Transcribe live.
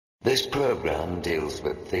This program deals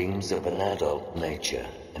with themes of an adult nature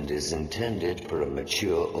and is intended for a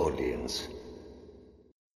mature audience.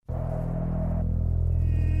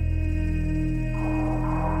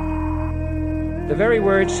 The very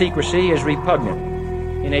word secrecy is repugnant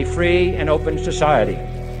in a free and open society.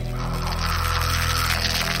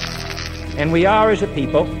 And we are, as a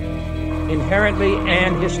people, inherently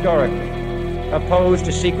and historically opposed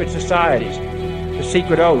to secret societies, to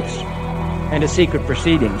secret oaths, and to secret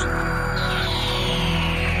proceedings.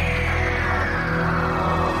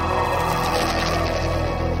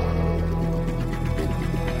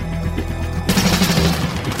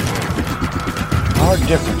 Our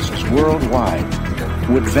differences worldwide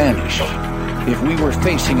would vanish if we were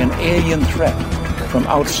facing an alien threat from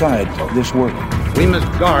outside this world. We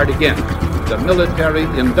must guard against the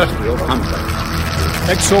military-industrial complex.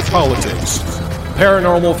 Exopolitics,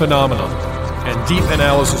 paranormal phenomenon, and deep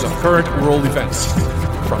analysis of current world events.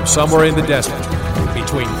 From somewhere in the desert,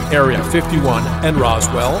 between Area 51 and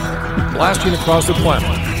Roswell, blasting across the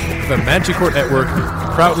planet, the Manticore Network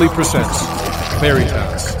proudly presents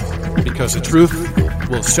Veritas, because the truth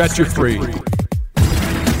will set you free.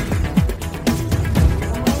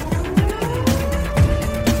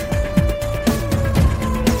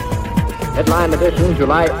 Headline edition,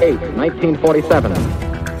 July 8, 1947.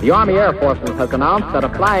 The Army Air Forces has announced that a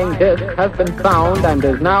flying disc has been found and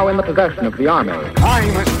is now in the possession of the Army.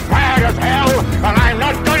 I'm as mad as hell, and I'm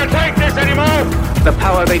not going to take this anymore! The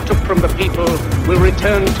power they took from the people will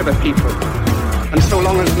return to the people. And so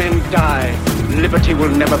long as men die, liberty will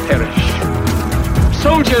never perish.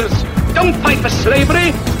 Soldiers, don't fight for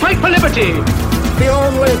slavery, fight for liberty! The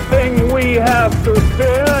only thing we have to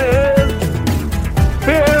fear is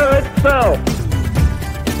fear itself.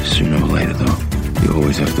 Sooner or later, though, you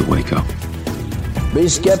always have to wake up. Be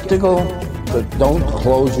skeptical, but don't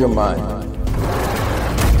close your mind.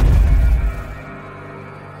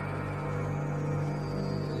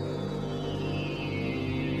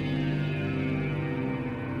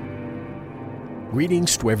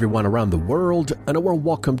 Greetings to everyone around the world, and a warm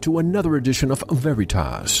welcome to another edition of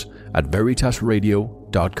Veritas at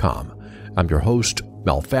veritasradio.com. I'm your host,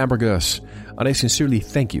 Mel Fabregas, and I sincerely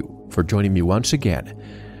thank you for joining me once again.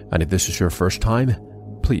 And if this is your first time,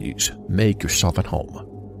 please make yourself at home.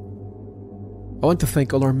 I want to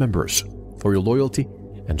thank all our members for your loyalty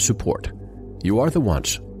and support. You are the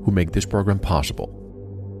ones who make this program possible.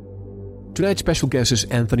 Tonight's special guest is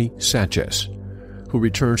Anthony Sanchez, who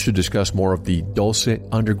returns to discuss more of the Dulce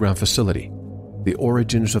underground facility, the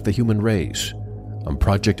origins of the human race, and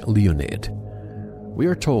Project Leonid. We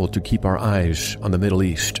are told to keep our eyes on the Middle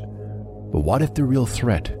East, but what if the real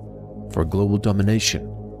threat for global domination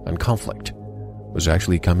and conflict was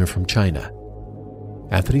actually coming from China?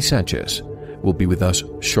 Anthony Sanchez will be with us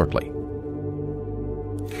shortly.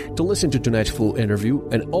 To listen to tonight's full interview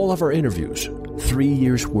and all of our interviews, 3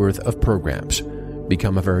 years worth of programs,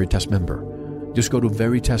 become a Veritas member. Just go to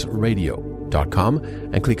veritasradio.com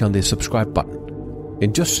and click on the subscribe button.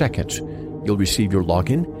 In just seconds, you'll receive your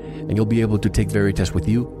login and you'll be able to take Veritas with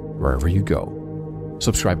you wherever you go.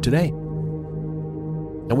 Subscribe today.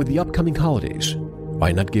 And with the upcoming holidays,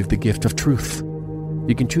 why not give the gift of truth?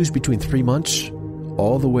 You can choose between 3 months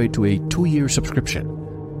all the way to a 2-year subscription.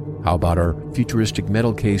 How about our futuristic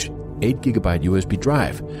metal case 8GB USB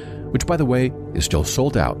drive, which by the way is still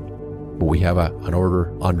sold out, but we have an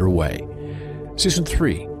order underway. Season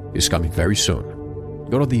 3 is coming very soon.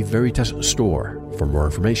 Go to the Veritas store for more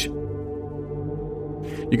information.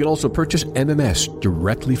 You can also purchase MMS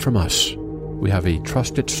directly from us. We have a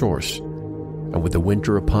trusted source. And with the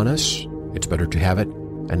winter upon us, it's better to have it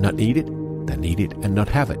and not need it than need it and not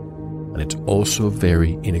have it. And it's also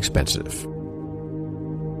very inexpensive.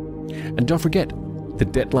 And don't forget, the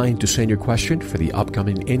deadline to send your question for the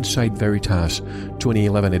upcoming Inside Veritas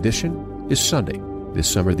 2011 edition is Sunday,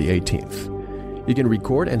 December the 18th. You can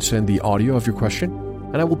record and send the audio of your question,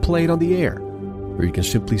 and I will play it on the air, or you can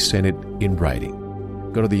simply send it in writing.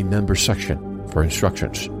 Go to the member section for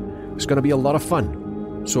instructions. It's going to be a lot of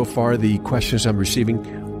fun. So far, the questions I'm receiving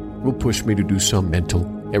will push me to do some mental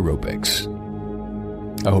aerobics.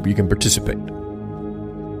 I hope you can participate.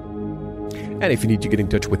 And if you need to get in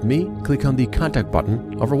touch with me, click on the contact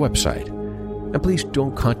button of our website. And please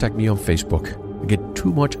don't contact me on Facebook. I get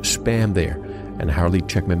too much spam there and hardly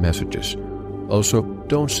check my messages. Also,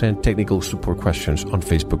 don't send technical support questions on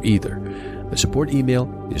Facebook either. The support email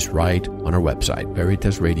is right on our website,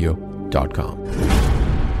 veritasradio.com.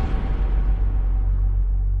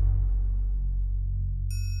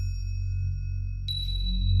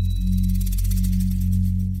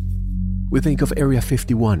 We think of Area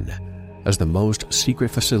 51 as the most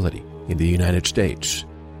secret facility in the United States.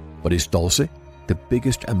 But is Dulce the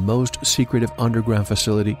biggest and most secretive underground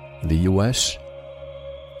facility in the U.S.?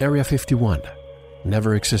 Area 51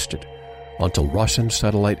 never existed until Russian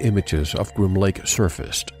satellite images of Groom Lake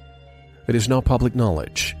surfaced. It is now public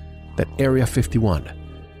knowledge that Area 51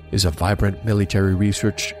 is a vibrant military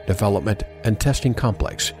research, development, and testing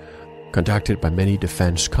complex conducted by many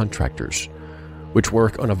defense contractors, which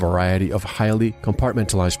work on a variety of highly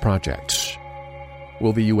compartmentalized projects.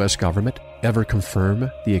 Will the U.S. government ever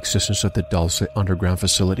confirm the existence of the Dulce underground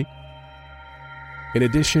facility? In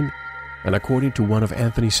addition, and according to one of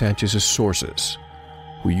Anthony Sanchez's sources,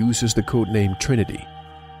 who uses the codename Trinity,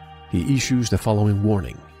 he issues the following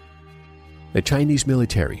warning. The Chinese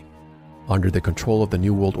military, under the control of the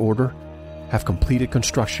New World Order, have completed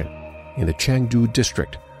construction in the Chengdu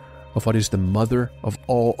district of what is the mother of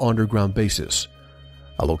all underground bases,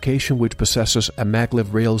 a location which possesses a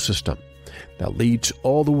maglev rail system that leads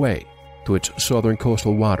all the way to its southern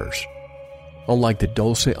coastal waters. Unlike the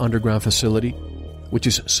Dulce underground facility, which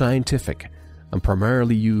is scientific and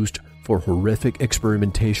primarily used for horrific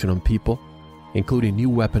experimentation on people, including new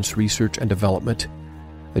weapons research and development,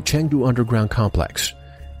 the Chengdu underground complex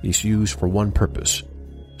is used for one purpose: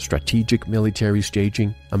 strategic military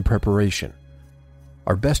staging and preparation.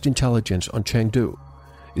 Our best intelligence on Chengdu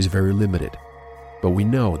is very limited, but we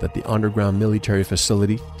know that the underground military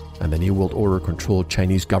facility and the New World Order-controlled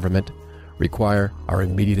Chinese government require our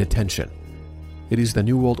immediate attention. It is the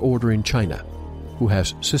New World Order in China who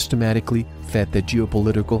has systematically fed the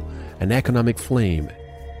geopolitical and economic flame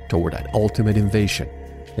toward an ultimate invasion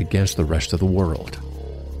against the rest of the world.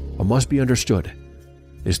 What must be understood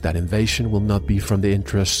is that invasion will not be from the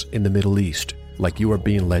interests in the Middle East, like you are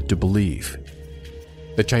being led to believe.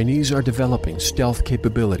 The Chinese are developing stealth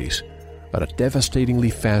capabilities at a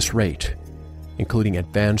devastatingly fast rate, including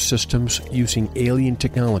advanced systems using alien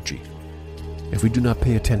technology. If we do not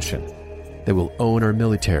pay attention, they will own our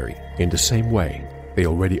military in the same way they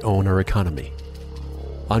already own our economy.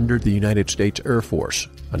 Under the United States Air Force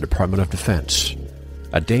and Department of Defense,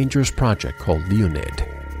 a dangerous project called Leonid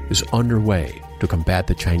is underway to combat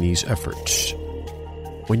the Chinese efforts.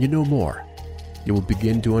 When you know more, you will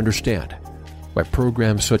begin to understand why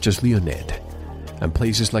programs such as Leonid and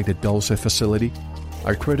places like the Dulce facility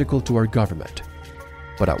are critical to our government,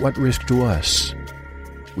 but at what risk to us?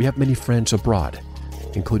 We have many friends abroad,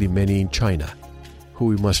 including many in China, who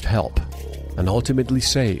we must help and ultimately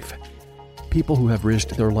save. People who have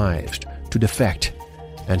risked their lives to defect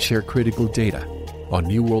and share critical data on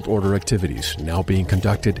New World Order activities now being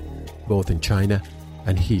conducted both in China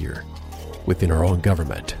and here within our own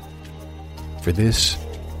government. For this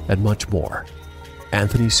and much more,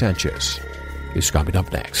 Anthony Sanchez is coming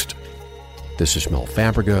up next. This is Mel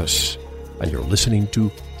Fabregas, and you're listening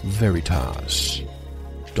to Veritas.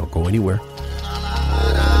 Don't go anywhere.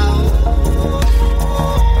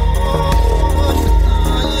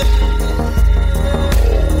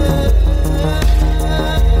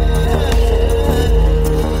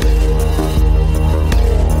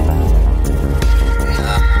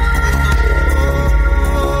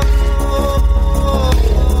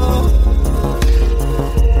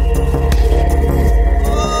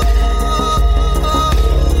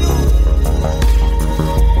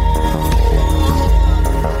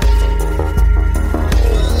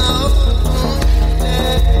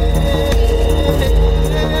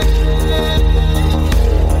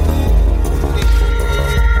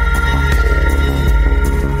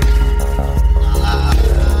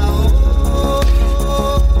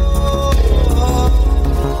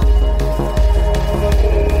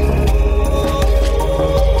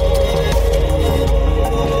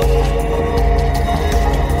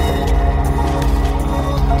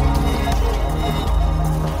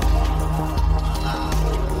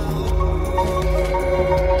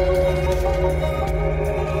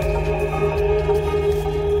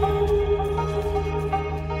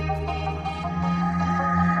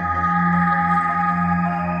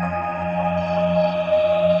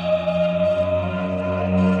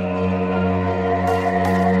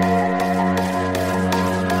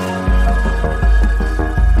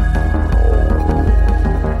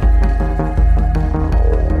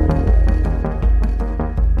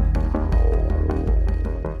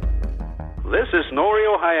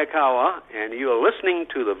 And you are listening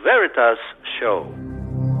to the Veritas Show.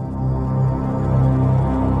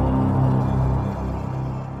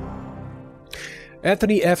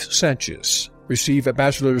 Anthony F. Sanchez received a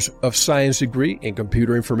Bachelor's of Science degree in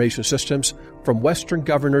Computer Information Systems from Western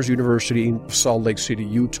Governors University in Salt Lake City,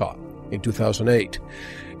 Utah in 2008.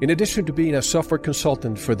 In addition to being a software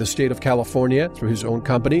consultant for the state of California through his own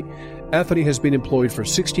company, Anthony has been employed for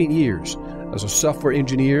 16 years as a software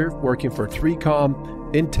engineer working for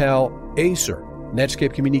 3Com, Intel, Acer,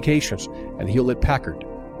 Netscape Communications, and Hewlett-Packard,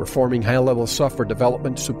 performing high-level software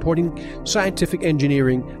development, supporting scientific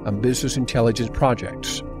engineering and business intelligence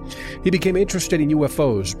projects. He became interested in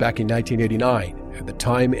UFOs back in 1989, at the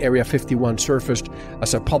time Area 51 surfaced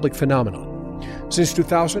as a public phenomenon. Since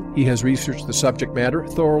 2000, he has researched the subject matter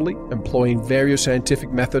thoroughly, employing various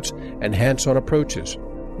scientific methods and hands-on approaches,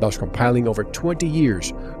 thus compiling over 20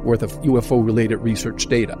 years' worth of UFO-related research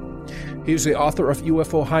data. He is the author of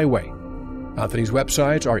UFO Highway. Anthony's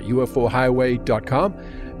websites are ufohighway.com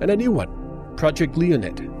and a new one,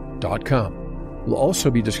 projectleonid.com. We'll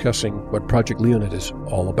also be discussing what Project Leonid is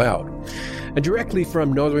all about. And directly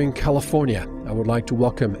from Northern California, I would like to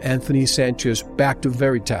welcome Anthony Sanchez back to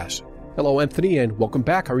Veritas. Hello, Anthony, and welcome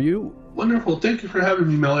back. How are you? Wonderful. Thank you for having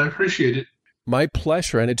me, Mel. I appreciate it. My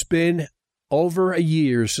pleasure. And it's been over a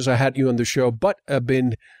year since I had you on the show, but I've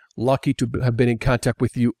been lucky to have been in contact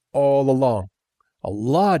with you all along. A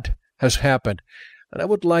lot has happened. And I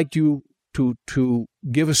would like you to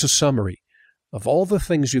give us a summary of all the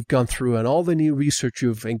things you've gone through and all the new research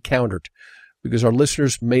you've encountered, because our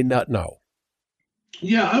listeners may not know.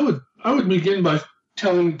 Yeah, I would begin by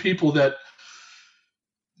telling people that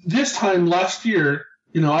this time last year,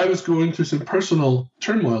 I was going through some personal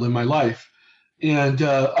turmoil in my life, and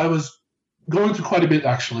I was going through quite a bit,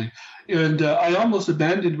 actually. And I almost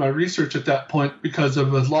abandoned my research at that point because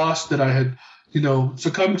of a loss that I had,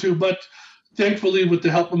 succumbed to. But thankfully, with the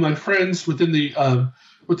help of my friends within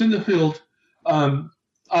the field,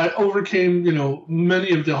 I overcame,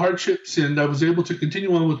 many of the hardships, and I was able to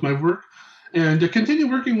continue on with my work and to continue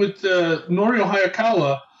working with Norio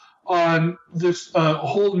Hayakawa on this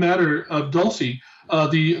whole matter of Dulce,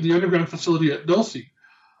 the underground facility at Dulce.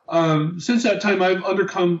 Since that time, I've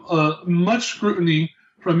undercome much scrutiny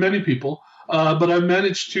from many people, but I've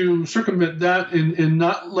managed to circumvent that and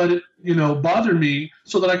not let it, bother me,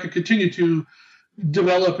 so that I could continue to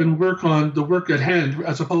develop and work on the work at hand,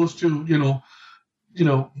 as opposed to,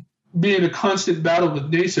 be in a constant battle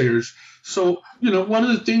with naysayers. So, one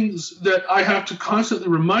of the things that I have to constantly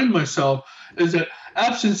remind myself is that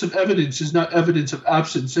absence of evidence is not evidence of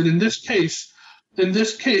absence. And in this case,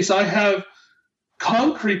 I have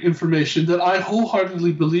concrete information that I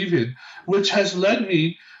wholeheartedly believe in, which has led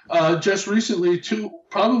me just recently to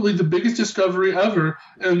probably the biggest discovery ever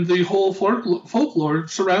in the whole folklore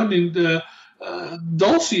surrounding the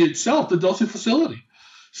Dulce itself, the Dulce facility.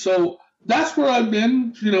 So that's where I've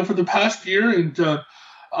been, for the past year. And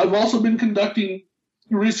I've also been conducting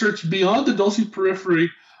research beyond the Dulce periphery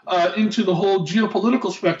into the whole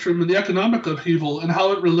geopolitical spectrum and the economic upheaval and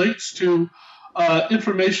how it relates to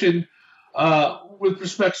information with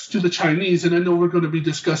respect to the Chinese. And I know we're going to be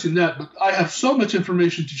discussing that, but I have so much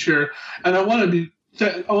information to share, and I want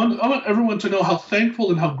everyone to know how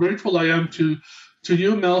thankful and how grateful I am to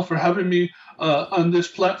you, Mel, for having me on this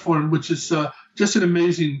platform, which is just an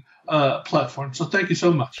amazing platform. So thank you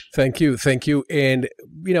so much. Thank you. And,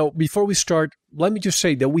 before we start, let me just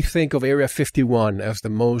say that we think of Area 51 as the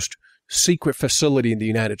most secret facility in the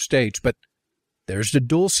United States, but there's the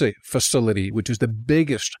Dulce facility, which is the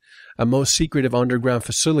biggest and most secretive underground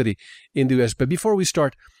facility in the U.S. But before we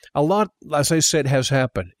start, a lot, as I said, has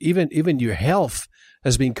happened. Even your health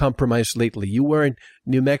has been compromised lately. You were in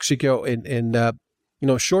New Mexico, and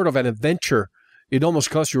short of an adventure, it almost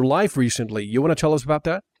cost your life recently. You want to tell us about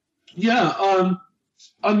that? Yeah.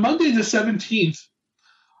 On Monday the 17th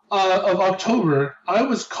of October, I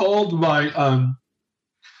was called by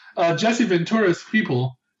Jesse Ventura's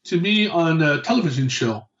people to be on a television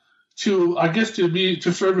show, to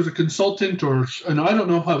serve as a consultant, and I don't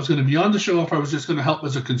know if I was going to be on the show, if I was just going to help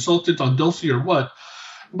as a consultant on Dulce or what.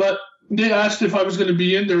 But they asked if I was going to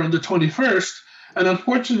be in there on the 21st, and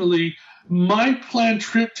unfortunately, my planned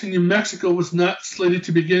trip to New Mexico was not slated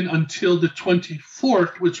to begin until the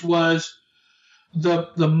 24th, which was the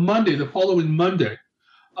Monday, the following Monday.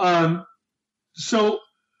 So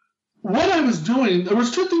what I was doing, there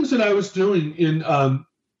was two things that I was doing in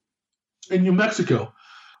New Mexico.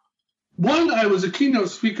 One, I was a keynote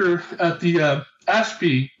speaker at the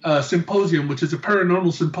ASPE symposium, which is a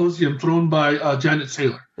paranormal symposium thrown by Janet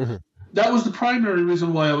Saylor. Mm-hmm. That was the primary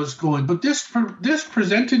reason why I was going. But this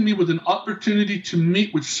presented me with an opportunity to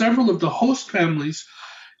meet with several of the host families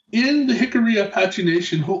in the Hickory Apache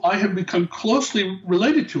Nation who I have become closely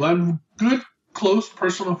related to. I'm good, close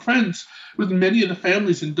personal friends with many of the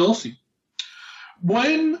families in Dulce.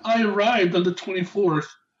 When I arrived on the 24th,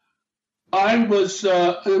 I was,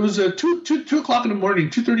 it was 2 o'clock in the morning,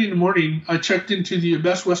 2:30 in the morning. I checked into the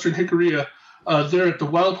Best Western Hickory there at the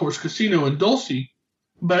Wild Horse Casino in Dulce.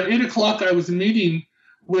 By 8 o'clock, I was meeting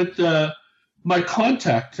with my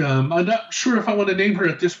contact. I'm not sure if I want to name her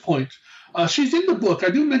at this point. She's in the book. I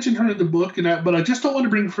do mention her in the book, but I just don't want to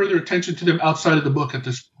bring further attention to them outside of the book at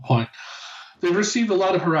this point. They've received a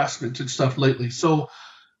lot of harassment and stuff lately. So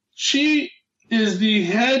she is the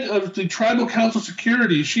head of the Tribal Council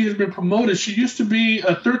Security. She has been promoted. She used to be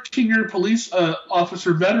a 13-year police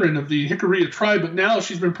officer veteran of the Hickory tribe, but now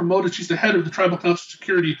she's been promoted. She's the head of the Tribal Council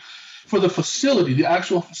Security for the facility, the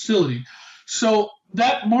actual facility. So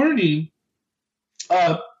that morning,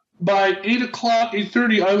 by 8 o'clock,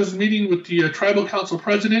 8:30, I was meeting with the Tribal Council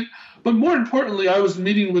president, but more importantly, I was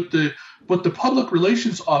meeting with the public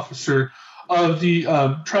relations officer of the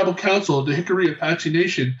Tribal Council, the Hickory Apache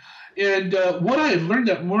Nation. And what I had learned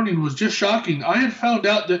that morning was just shocking. I had found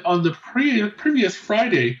out that on the previous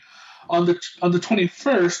Friday, on the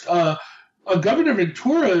 21st, Governor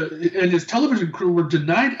Ventura and his television crew were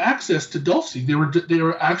denied access to Dulce. They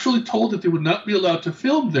were actually told that they would not be allowed to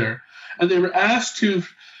film there, and they were asked to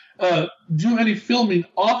do any filming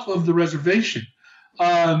off of the reservation.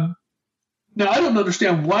 Now, I don't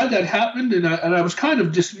understand why that happened, and I was kind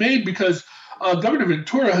of dismayed because Governor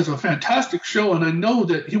Ventura has a fantastic show, and I know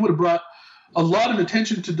that he would have brought a lot of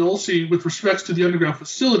attention to Dulce with respects to the underground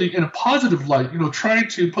facility in a positive light, trying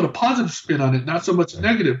to put a positive spin on it, not so much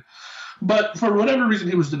negative. But for whatever reason,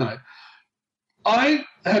 he was denied. I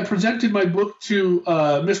had presented my book to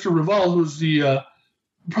Mr. Raval, who's the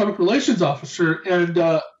public relations officer,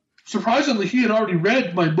 and surprisingly, he had already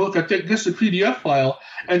read my book. I think this is a PDF file,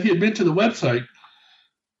 and he had been to the website.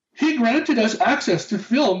 He granted us access to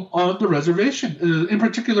film on the reservation, in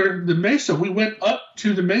particular the Mesa. We went up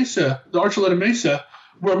to the Mesa, the Archuleta Mesa,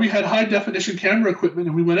 where we had high-definition camera equipment,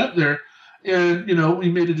 and we went up there, and, we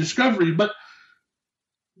made a discovery. But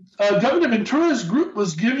Governor Ventura's group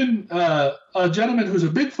was given a gentleman who's a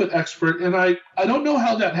Bigfoot expert, and I don't know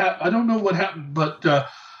how that happened. I don't know what happened, but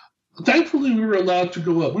thankfully we were allowed to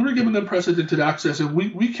go up. We were given unprecedented access, and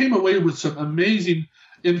we came away with some amazing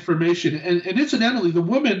information. And incidentally, the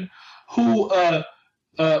woman who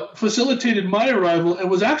facilitated my arrival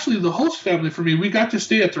and was actually the host family for me, we got to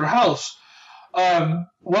stay at their house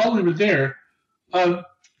while we were there.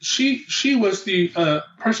 She was the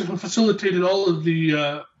person who facilitated all of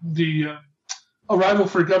the arrival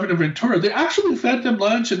for Governor Ventura. They actually fed them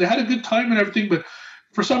lunch, and they had a good time and everything, but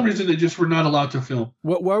for some reason they just were not allowed to film.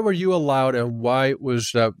 Why were you allowed, and why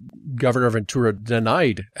was Governor Ventura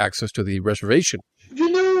denied access to the reservation?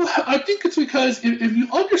 I think it's because if you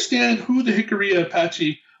understand who the Hickory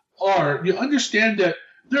Apache are, you understand that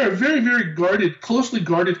they're a very, very guarded, closely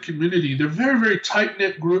guarded community. They're a very, very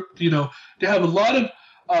tight-knit group. They have a lot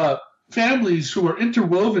of families who are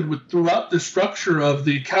interwoven throughout the structure of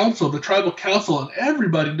the council, the tribal council, and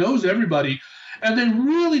everybody knows everybody. And they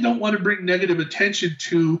really don't want to bring negative attention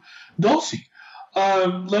to Dulce,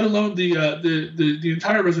 let alone the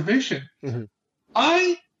entire reservation. Mm-hmm.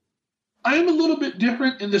 I am a little bit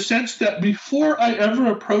different in the sense that before I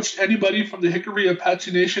ever approached anybody from the Hickory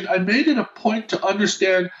Apache Nation, I made it a point to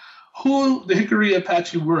understand who the Hickory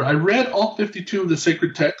Apache were. I read all 52 of the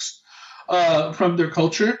sacred texts from their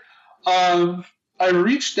culture. I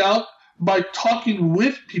reached out by talking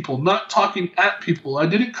with people, not talking at people. I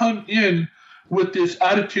didn't come in with this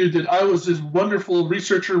attitude that I was this wonderful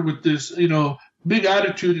researcher with this, big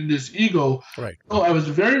attitude and this ego. Right. Oh, I was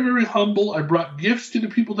very, very humble. I brought gifts to the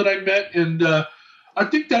people that I met, and I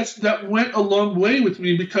think that went a long way with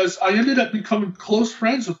me because I ended up becoming close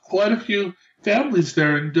friends with quite a few families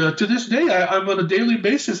there. And to this day, I'm on a daily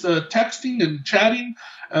basis texting and chatting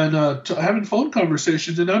and having phone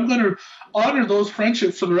conversations, and I'm going to honor those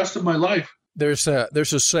friendships for the rest of my life. There's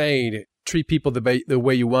a saying, treat people the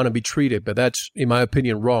way you want to be treated, but that's, in my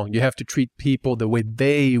opinion, wrong. You have to treat people the way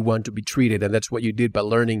they want to be treated, and that's what you did by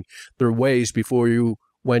learning their ways before you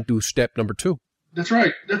went to step number 2. That's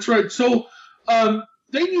right. So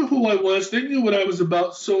they knew who I was. They knew what I was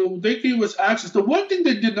about, so they gave us access. The one thing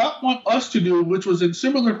they did not want us to do, which was in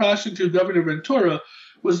similar fashion to Governor Ventura,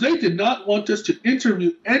 was they did not want us to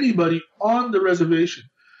interview anybody on the reservation.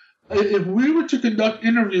 If we were to conduct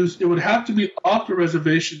interviews, it would have to be off the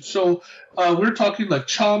reservation. So we're talking like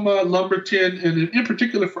Chama, Lumberton, and in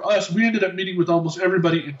particular for us, we ended up meeting with almost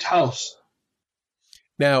everybody in Taos.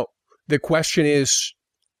 Now, the question is,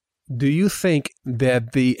 do you think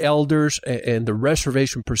that the elders and the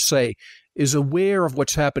reservation per se is aware of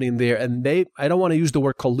what's happening there? And I don't want to use the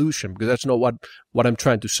word collusion because that's not what I'm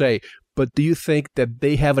trying to say, but do you think that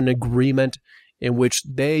they have an agreement in which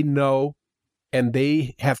they know and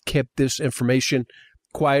they have kept this information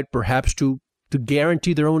quiet, perhaps to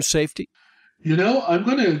guarantee their own safety? You know, I'm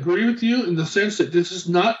going to agree with you in the sense that this is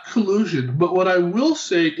not collusion, but what I will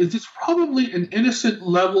say is it's probably an innocent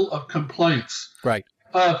level of compliance. Right.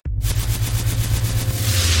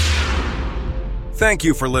 Thank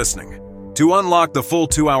you for listening. To unlock the full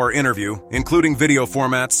 2-hour interview, including video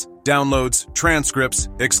formats, downloads, transcripts,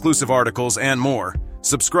 exclusive articles, and more,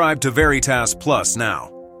 subscribe to Veritas Plus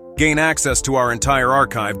now. Gain access to our entire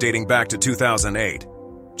archive dating back to 2008.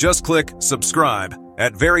 Just click subscribe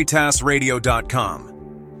at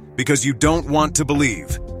veritasradio.com. Because you don't want to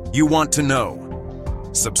believe, you want to know.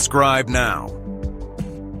 Subscribe now.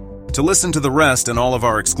 To listen to the rest and all of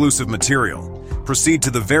our exclusive material, proceed to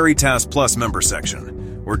the Veritas Plus member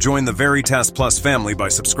section, or join the Veritas Plus family by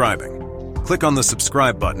subscribing. Click on the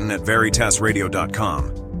subscribe button at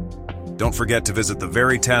veritasradio.com. Don't forget to visit the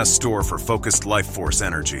Veritas store for focused life force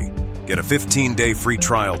energy. Get a 15-day free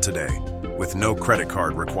trial today, with no credit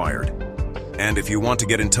card required. And if you want to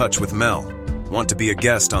get in touch with Mel, want to be a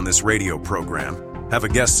guest on this radio program, have a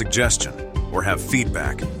guest suggestion, or have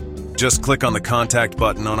feedback, just click on the contact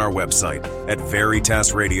button on our website at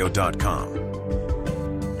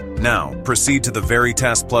veritasradio.com. Now, proceed to the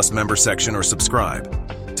Veritas Plus member section or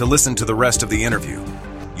subscribe to listen to the rest of the interview.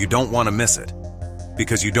 You don't want to miss it.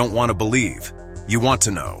 Because you don't want to believe, you want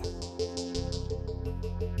to know.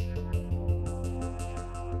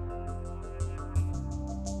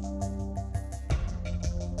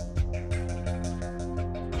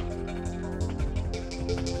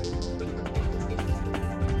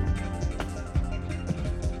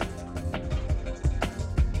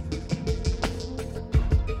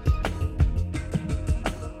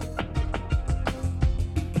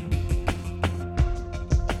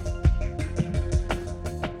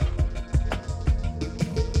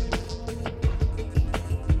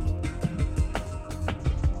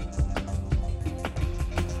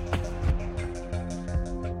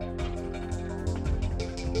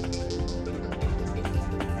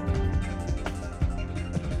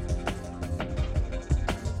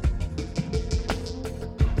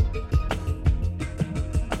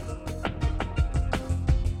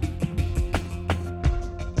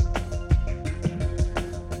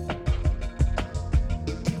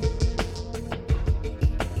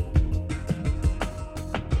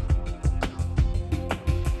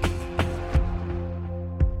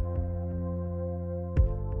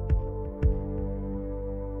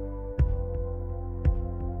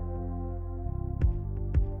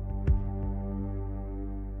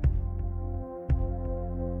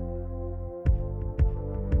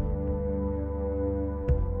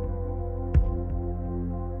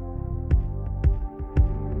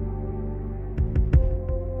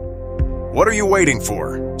 What are you waiting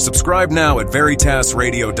for? Subscribe now at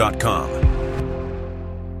veritasradio.com.